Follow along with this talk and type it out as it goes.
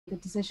The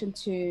decision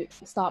to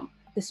start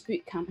this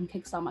bootcamp and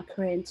kickstart my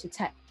career into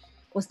tech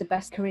was the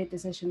best career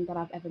decision that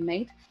I've ever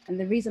made. And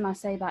the reason I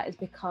say that is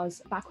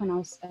because back when I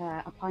was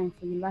applying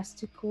for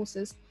university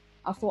courses,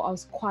 I thought I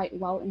was quite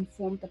well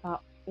informed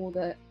about all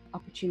the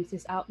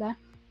opportunities out there.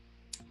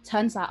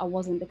 Turns out I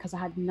wasn't, because I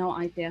had no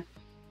idea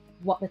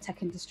what the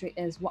tech industry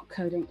is, what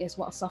coding is,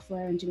 what a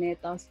software engineer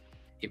does.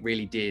 It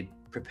really did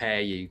prepare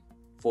you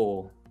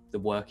for the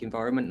work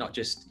environment.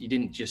 You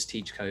didn't just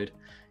teach code,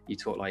 you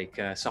taught like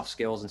soft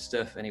skills and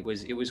stuff, and it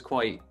was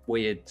quite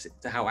weird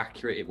to how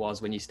accurate it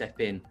was when you step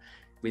in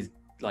with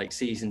like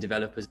seasoned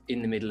developers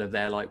in the middle of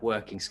their like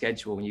working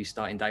schedule, and you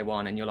start in day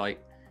one and you're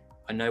like,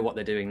 I know what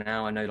they're doing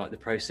now, I know like the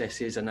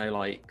processes, I know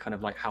like kind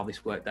of like how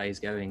this work day is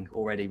going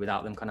already,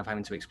 without them kind of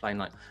having to explain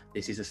like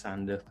this is a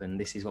stand-up and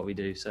this is what we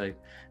do. So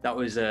that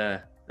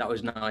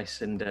was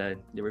nice and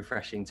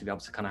refreshing to be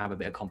able to kind of have a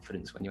bit of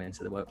confidence when you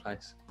enter the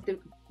workplace. The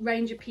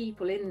range of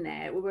people in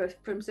there were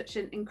from such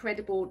an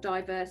incredible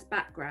diverse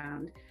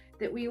background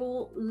that we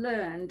all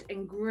learned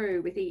and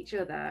grew with each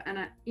other,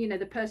 and you know,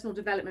 the personal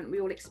development we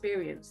all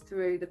experienced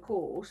through the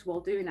course while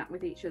doing that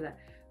with each other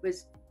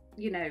was,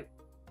 you know,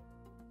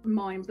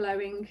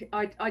 mind-blowing.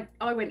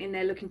 I went in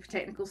there looking for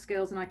technical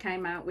skills and I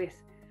came out with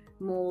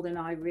more than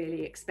I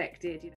really expected.